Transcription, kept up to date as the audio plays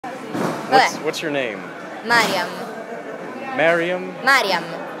What's your name? Mariam. Mariam? Mariam.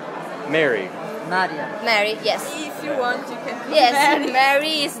 Mary. Mary, yes. If you want, you can be Yes, Mary.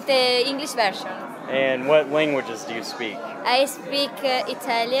 Mary is the English version. And what languages do you speak? I speak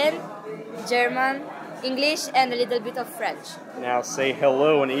Italian, German, English, and a little bit of French. Now say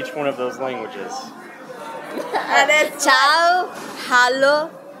hello in each one of those languages. Ciao, hallo,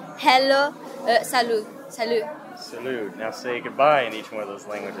 hello, salut, salut. Salute. Now say goodbye in each one of those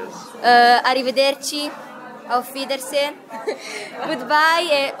languages. Arrivederci, auf Wiedersehen, goodbye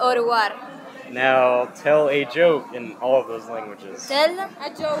e au revoir. Now tell a joke in all of those languages. Tell A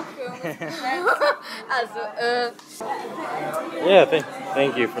joke. also, Yeah,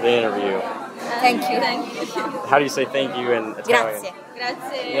 thank you for the interview. thank you. How do you say thank you in Italian? Grazie.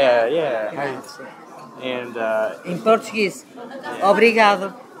 Grazie. Yeah. How do you say? And In Portuguese.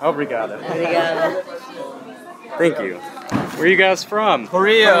 Obrigado. obrigado. Obrigado. Thank you. Where are you guys from?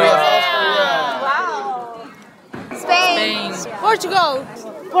 Korea. Wow. Spain. Portugal.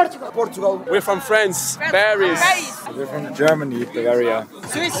 Portugal. We're from France. Paris. We're from Germany, Bavaria.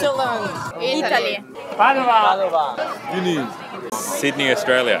 Switzerland. Italy. Guinea. Sydney,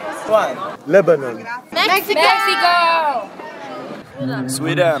 Australia. Lebanon. Mexico.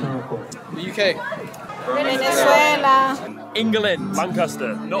 Sweden. The UK. Venezuela. England.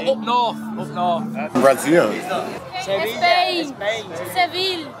 Lancaster. No, up north. Brazil. Spain.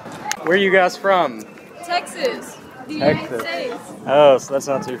 Seville. Where are you guys from? Texas. The Texas. United States. Oh, so that's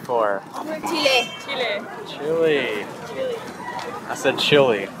not too far. Chile. Chile. Chile. I said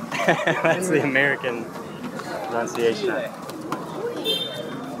Chile. That's the American pronunciation.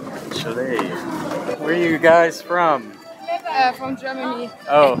 Chile. Where are you guys from? From Germany.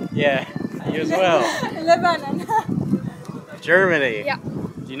 Oh, yeah. You as well. Lebanon. Germany. Yeah.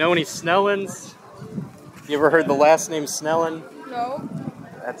 Do you know any Snellens? You ever heard the last name Snellen? No.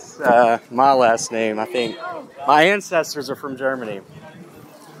 That's my last name, I think. My ancestors are from Germany.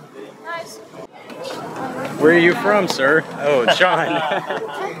 Nice. Where are you from, sir? Oh, John.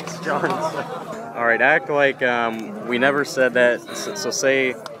 It's John. All right, act like we never said that. So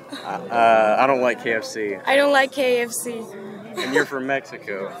say, I don't like KFC. I don't like KFC. And you're from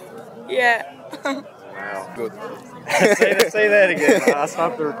Mexico. Yeah. Wow. Good. say that again. I'll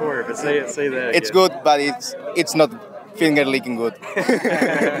stop the recorder, but say that again. It's good, but it's not finger licking good.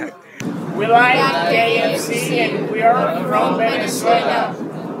 We like KFC and we are from Venezuela.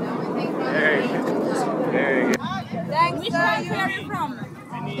 Very good. Very good. Thanks. Where are you from?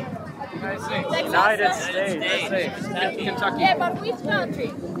 United States. Kentucky. Yeah, but which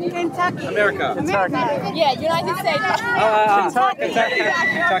country? Kentucky. America. Kentucky. Yeah, United States. Kentucky.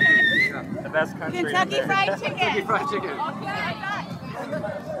 The best country. Kentucky in Fried America. Chicken. Fried chicken.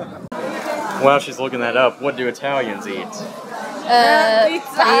 While she's looking that up, what do Italians eat?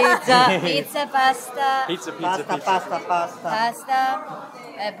 Pizza, pizza, pasta, Pizza. pasta,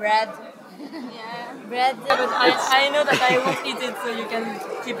 bread. Bread. I know that I won't eat it, so you can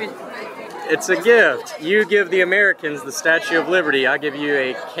keep it. It's a gift. You give the Americans the Statue of Liberty. I give you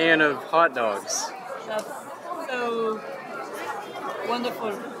a can of hot dogs. That's so wonderful.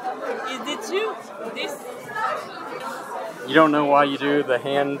 Is it you? This? You don't know why you do the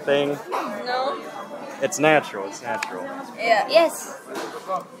hand thing? No. It's natural. It's natural Yeah. Yes.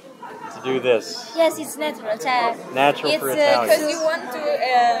 to do this. Yes, it's natural. Cioè, Natural for it's, Italians. Because you want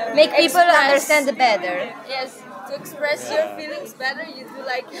to make people understand better. Yes, to express your feelings better, you do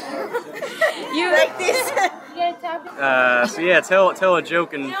like you like this. So yeah, tell a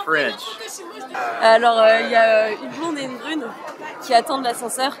joke in French. Alors, il y a une blonde et une brune qui attendent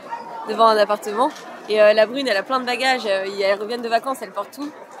l'ascenseur devant un appartement. Et la brune, elle a plein de bagages. Elles reviennent de vacances, elle porte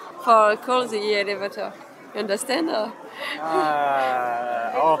tout. For calls the elevator. You understand?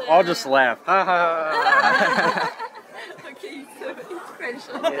 I'll just laugh. Ha ha. Okay, it's French.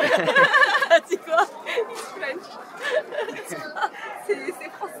 Tu quoi? It's French. C'est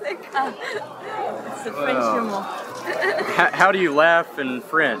français. Ah. It's a French humor. How do you laugh in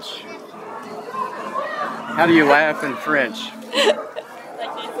French? How do you laugh in French?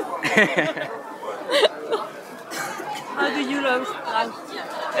 How do you love?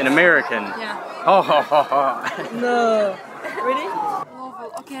 An American. Yeah. Oh. No. Really?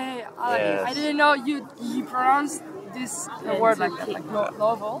 Okay, Yes. I didn't know you pronounce this word like that, like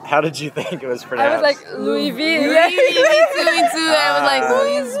novel. How did you think it was I pronounced? was like Louisville. Yeah, me too. I was like,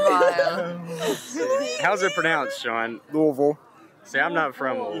 Louisville. How's it pronounced, Sean? Louisville. See, I'm not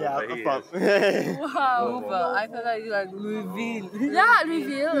from Louisville, Yeah, but he fuck. is. Louisville. I thought that you like Louisville. Yeah,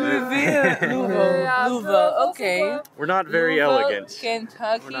 Louisville. Louisville. Louisville. Okay. We're not very Louisville, elegant.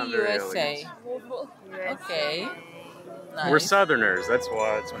 Kentucky, We're not very USA. Okay. We're Southerners. That's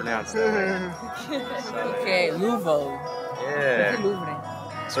why it's pronounced that way. Okay, Louvre. Yeah. Louvre.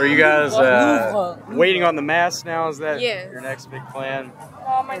 So are you guys waiting on the mass now? Is that Yeah. your next big plan?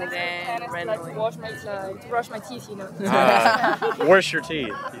 Oh, my next then plan is to randomly. brush my teeth, you know. Wash your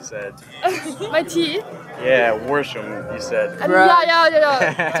teeth, he said. My teeth? Yeah, wash them, you said.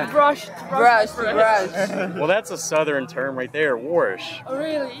 Yeah. To brush. Brush. Well, that's a southern term right there, wash. Oh,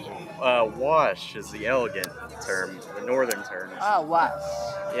 really? Wash is the elegant term, the northern term. Ah, what?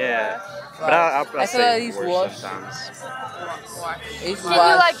 Yeah. But I I say thought it's wash wash. sometimes. It's Can you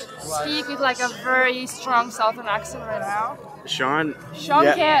like speak with like a very strong southern accent right now? Sean, Sean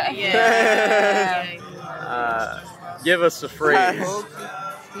can. give us a phrase.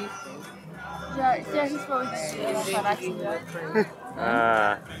 Yeah, he's probably just that accent.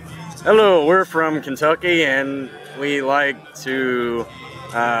 Hello, we're from Kentucky and we like to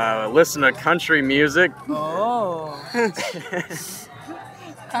listen to country music. Oh.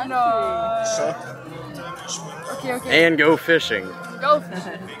 Okay. And go fishing. Go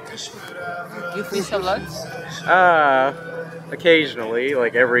fishing. You fish a lot? Occasionally,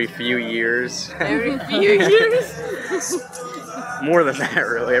 like every few years. Every few years. More than that,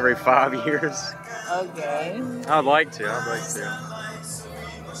 really. Every 5 years. Okay. I'd like to.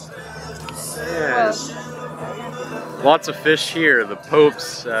 Yeah. Lots of fish here. The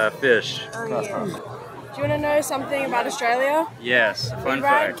Pope's fish. Do you want to know something about Australia? Yes. Fun We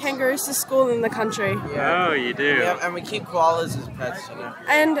ride fact. kangaroos to school in the country. Oh, you do. Yeah, and we keep koalas as pets, you know.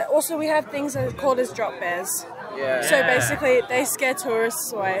 And also we have things that are called as drop bears. Yeah. So basically they scare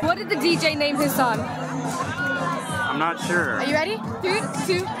tourists away. What did the DJ name his song? I'm not sure. Are you ready? 3,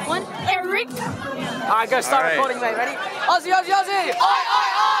 2, 1. Eric. Alright, go start Alright. recording, mate. Ready? Aussie, Aussie, Aussie!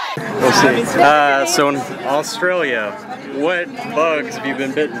 We'll see. So in Australia, what bugs have you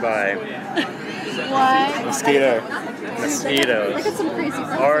been bitten by? What? Mosquito. Mosquitoes. Look at some crazy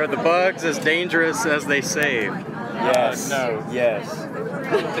stuff. Are the bugs as dangerous as they say? Yes. No. Yes.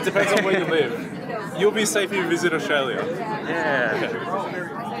 It depends on where you live. You'll be safe if you visit Australia.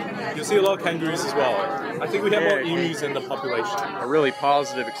 Yeah. You'll see a lot of kangaroos as well. I think we have more Yeah. emus in the population. A really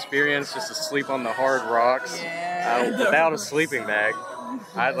positive experience just to sleep on the hard rocks without a sleeping bag.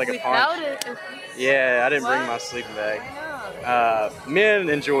 I had like a poncho. Yeah, I didn't bring my sleeping bag. Men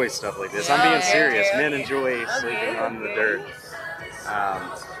enjoy stuff like this. I'm being serious. Men enjoy sleeping on the dirt.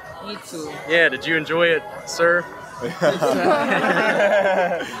 Me too. Yeah, did you enjoy it, sir?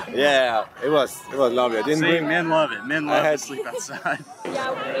 Yeah, it was lovely. I didn't See, bring. men love it. Men love to sleep outside.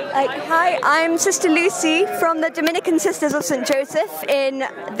 Hi, I'm Sister Lucy from the Dominican Sisters of St. Joseph in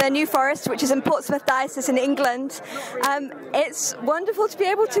the New Forest, which is in Portsmouth Diocese in England. It's wonderful to be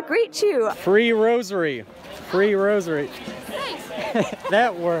able to greet you. Free rosary. Free rosary.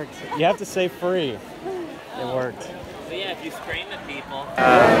 That worked. You have to say free. It worked. But yeah, if you scream at people.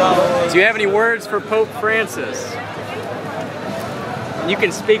 Do you have any words for Pope Francis? You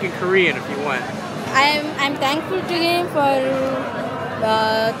can speak in Korean if you want. I'm thankful to him for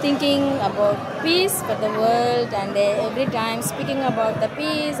thinking about peace for the world and every time speaking about the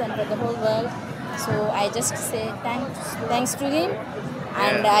peace and for the whole world. So I just say thanks to him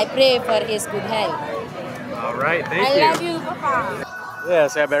and I pray for his good health. All right, thank you. I love you, Papa.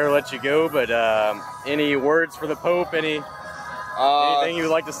 Yes, I better let you go, but any words for the Pope? Anything you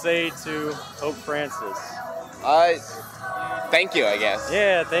would like to say to Pope Francis? Thank you, I guess.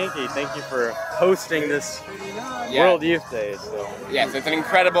 Yeah, thank you. Thank you for hosting this World Youth Day. So. Yes, it's an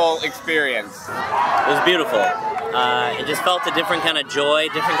incredible experience. It was beautiful. It just felt a different kind of joy,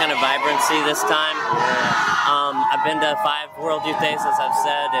 different kind of vibrancy this time. I've been to 5 World Youth Days, as I've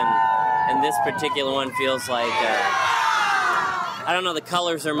said, and this particular one feels like, I don't know, the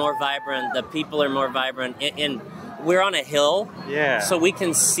colors are more vibrant, the people are more vibrant. We're on a hill, so we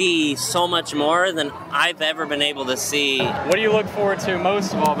can see so much more than I've ever been able to see. What do you look forward to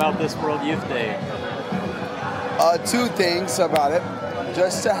most of all about this World Youth Day? 2 things about it.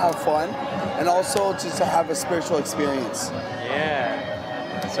 Just to have fun, and also just to have a spiritual experience.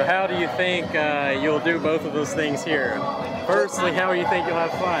 Yeah. So how do you think you'll do both of those things here? Firstly, how do you think you'll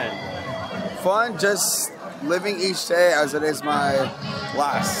have fun? Fun, just living each day as it is my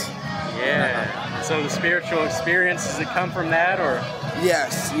last. Yeah. So the spiritual experiences that come from that, or?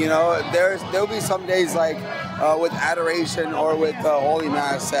 Yes, you know, there'll be some days like with adoration or with Holy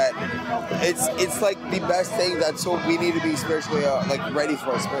Mass that it's like the best thing so we need to be spiritually like ready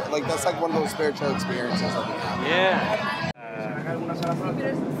for like that's like one of those spiritual experiences that we have. Yeah.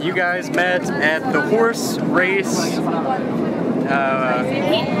 You guys met at the horse race.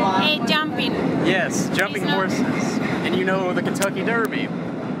 Jumping. Yes, jumping horses. And you know the Kentucky Derby.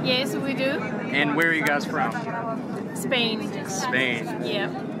 Yes, we do. And where are you guys from? Spain. Spain. Yeah.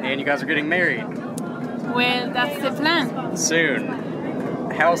 And you guys are getting married Well, that's the plan. soon.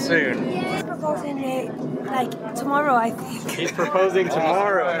 How soon? He's proposing like tomorrow, I think. He's proposing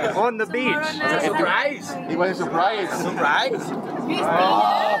tomorrow on the beach. Surprise! It was a surprise. Surprise?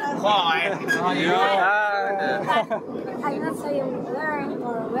 Oh, come on. I'm not saying where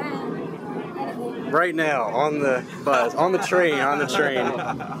or when. Right now, on the bus, on the train.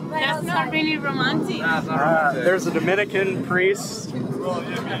 That's not really romantic. There's a Dominican priest.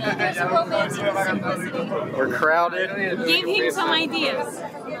 We're crowded. Give him some ideas.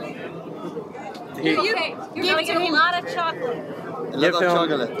 He- Give to him a lot of chocolate.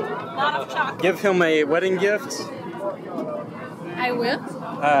 Give him a wedding gift. I will.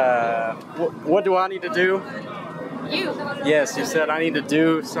 What do I need to do? You. Yes, you said I need to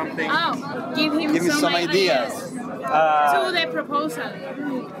do something. Oh, give him Give me some ideas. To the proposal.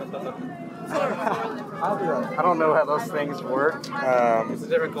 I don't know how those things work. It's a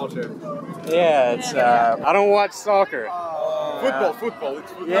different culture. Yeah, it's. I don't watch soccer. Football. It's football.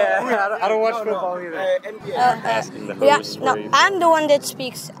 Yeah, I don't watch football either. Asking the host. No, I'm the one that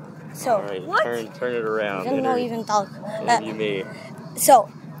speaks. So All right, turn it around. I don't know even talk. Maybe me. So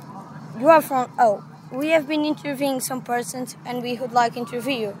you are from? Oh, we have been interviewing some persons, and we would like to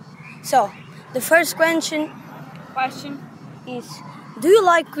interview you. So the first question is: do you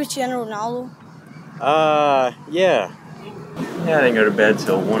like Cristiano Ronaldo? Yeah. Yeah, I didn't go to bed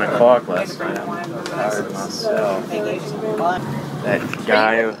till 1 o'clock last night. I'm tired myself. That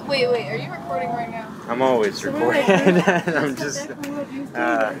guy. Wait, are you recording right now? I'm always recording. I'm just.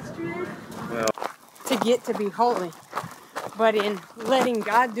 Well. To get to be holy, but in letting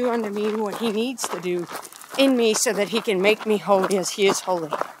God do unto me what He needs to do in me so that He can make me holy as He is holy.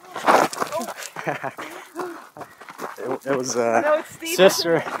 It was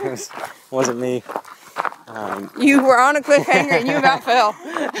sister. It wasn't me. You were on a cliffhanger and you about fell.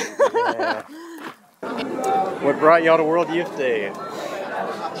 Yeah. What brought y'all to World Youth Day?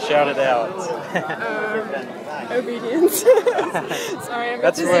 Shout it out. Obedience. Sorry, I meant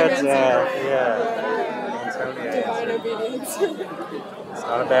That's to what. say Divine obedience. It's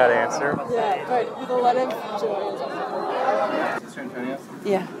not a bad answer. Yeah, but with a lot of joy. Sister Antonia?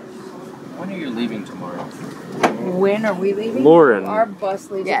 Yeah. When are you leaving tomorrow? When are we leaving? Lauren. Our bus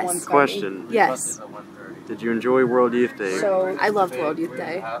leaves at 1:30. Question. Yes. Did you enjoy World Youth Day? So I loved World Youth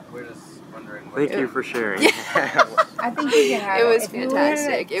Day. Thank you for sharing. I think you can have It was if we leave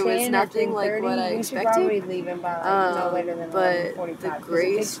fantastic. at It was 10 or nothing like 10:30, what I we should probably expected. leave in by like no later than But 11:45, the 'cause it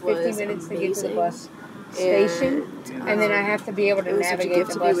grace takes 50 was minutes to get to the amazing. bus station, and then I have to be able to it was such a navigate gift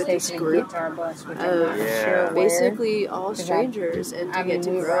the to be bus with this station and group get to our bus, which I'm of not sure where. basically all 'Cause strangers, and to I get mean, to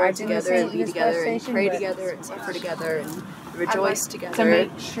we grow arrived in the together and St. be Louis bus together and station, pray but together and suffer together and rejoice I'd like together. to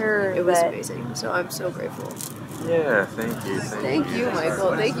make sure it was that- amazing. So I'm so grateful. Yeah, thank you. Thank you,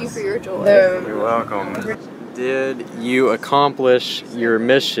 Michael. Thank you for your joy. You're welcome. Did you accomplish your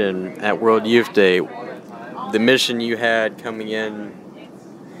mission at World Youth Day? The mission you had coming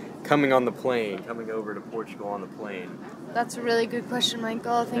on the plane, coming over to Portugal on the plane. That's a really good question,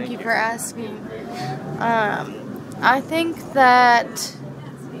 Michael. Thank you for asking. I think that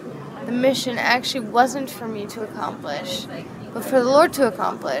the mission actually wasn't for me to accomplish, but for the Lord to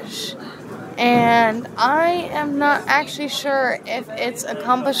accomplish. And I am not actually sure if it's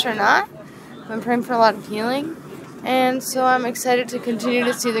accomplished or not. I'm praying for a lot of healing. And so I'm excited to continue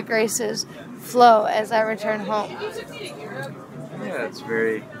to see the graces flow as I return home. Yeah, that's a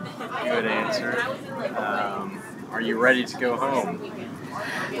very good answer. Are you ready to go home?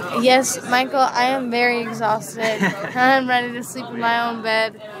 Yes, Michael, I am very exhausted. I'm ready to sleep in my own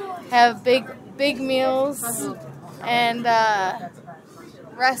bed, have big meals, and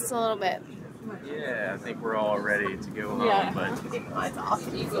rest a little bit. Yeah, I think we're all ready to go home, Yeah. but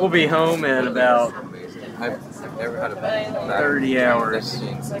we'll be home in about 30 hours.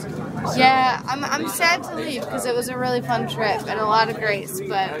 Yeah, I'm sad to leave because it was a really fun trip and a lot of grace,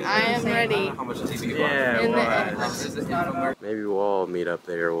 but I am ready. Yeah, In the well, maybe we'll all meet up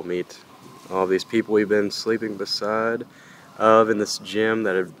there. We'll meet all these people we've been sleeping beside in this gym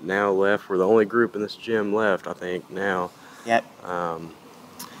that have now left. We're the only group in this gym left, I think, now. Yep.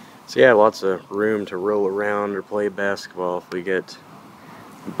 So yeah, lots of room to roll around or play basketball if we get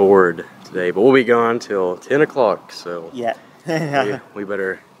bored today. But we'll be gone till 10 o'clock, so yeah. we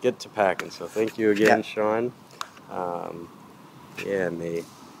better get to packing. So thank you again, Yeah. Sean. Yeah, may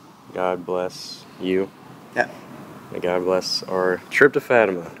God bless you. Yeah. May God bless our trip to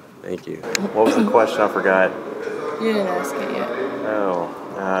Fatima. Thank you. What was the question? I forgot. You didn't ask it yet. Oh,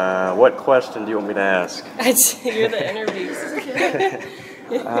 what question do you want me to ask? You're the interviews.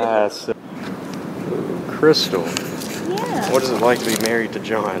 So, Crystal, What is it like to be married to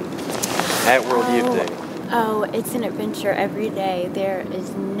John at World Youth Day? Oh, it's an adventure every day. There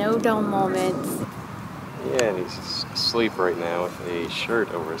is no dull moments. Yeah, and he's asleep right now with a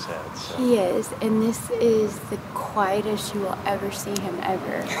shirt over his head. So. He is, and this is the quietest you will ever see him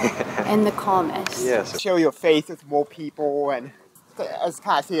ever, and the calmest. Yes. Share your faith with more people, and as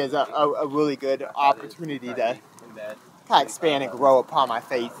kind of see it as a really good opportunity to kind of expand and grow upon my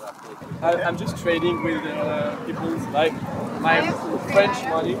faith. I'm just trading with people's like my French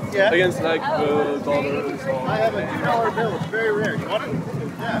money against like dollars. I have a $2 bill. It's very rare. You want it?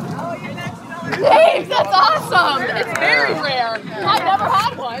 Yeah. Dave, that's awesome! It's very rare. I've never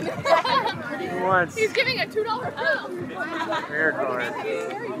had one. Once. He's giving a $2 bill. Rare card.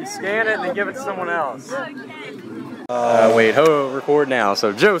 You scan it and then give it to someone else. Wait, record now.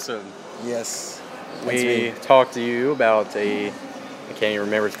 So Joseph. Yes. We talked to you about I can't even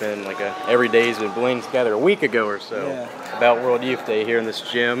remember, it's been like every day's been blending together a week ago or so about World Youth Day here in this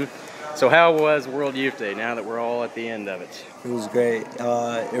gym. So how was World Youth Day now that we're all at the end of it? It was great.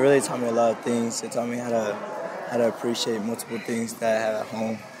 It really taught me a lot of things. It taught me how to appreciate multiple things that I have at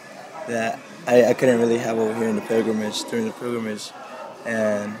home that I couldn't really have over here in the pilgrimage, during the pilgrimage.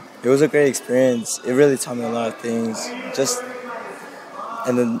 And it was a great experience. It really taught me a lot of things.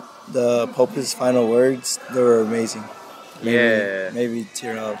 And then the Pope's final words, they were amazing. Maybe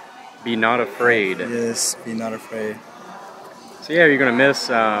tear up. Be not afraid. Yes, be not afraid. So yeah, you're gonna miss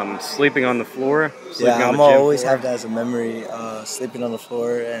sleeping on the floor. I'm always have that as a memory. Sleeping on the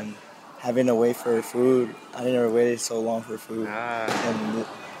floor and having to wait for food. I never waited so long for food. And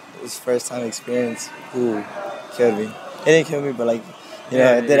this first time experience, killed me. It didn't kill me, but like,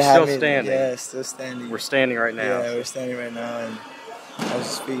 it did have me. Standing. Yeah, still standing. We're standing right now. Yeah, we're standing right now, and I was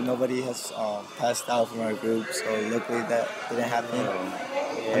just speaking. Nobody has passed out from our group, so luckily that didn't happen.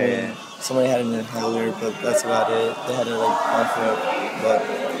 I mean, somebody had an inhaler, but that's about it. They had to pump it, but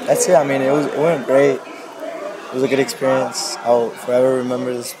that's it. I mean, it went great. It was a good experience. I'll forever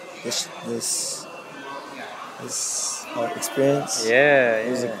remember this experience. It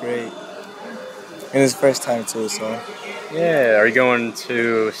was a great. And it was the first time too, so. Yeah, are you going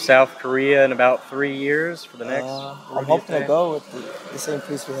to South Korea in about 3 years for the next? I'm hoping to go with the same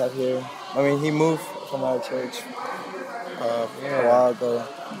priest we have here. I mean, he moved from our church a while ago.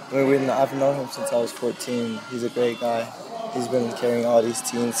 I mean, I've known him since I was 14. He's a great guy. He's been carrying all these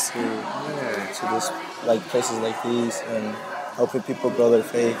teens to this places like these and helping people grow their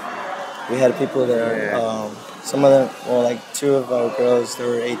faith. We had people there. Some of them, two of our girls, they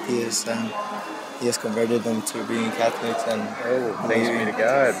were atheists, and he has converted them to being Catholics. And thanks be to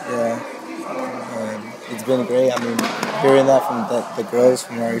God. And it's been great. I mean, hearing that from the girls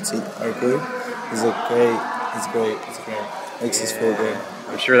from our group is great. Makes us feel good.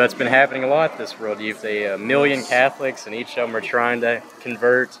 I'm sure that's been happening a lot this World Youth Day. 1 million Catholics, and each of them are trying to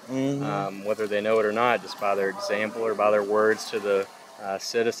convert, whether they know it or not, just by their example or by their words to the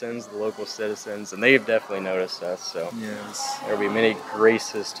citizens, the local citizens, and they've definitely noticed us. So there'll be many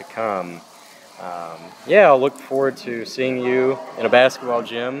graces to come. I'll look forward to seeing you in a basketball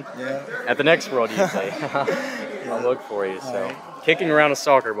gym at the next World Youth Day. I'll look for you. So. Kicking around a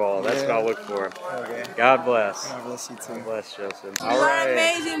soccer ball, that's what I'll look for. Okay. God bless. God bless you too. God bless, Joseph. You are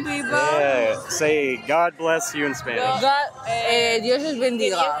amazing people. Yeah. Say God bless you in Spanish. Dios os bendiga.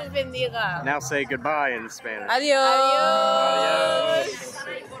 Dios os bendiga. Now say goodbye in Spanish. Adiós.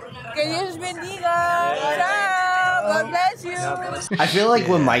 Que Dios os bendiga. Ciao. God bless you. I feel like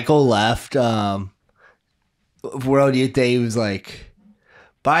when Michael left World Youth Day, he was like,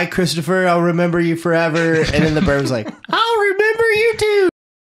 "Bye, Christopher. I'll remember you forever." And then the bird was like, "I'll remember you too."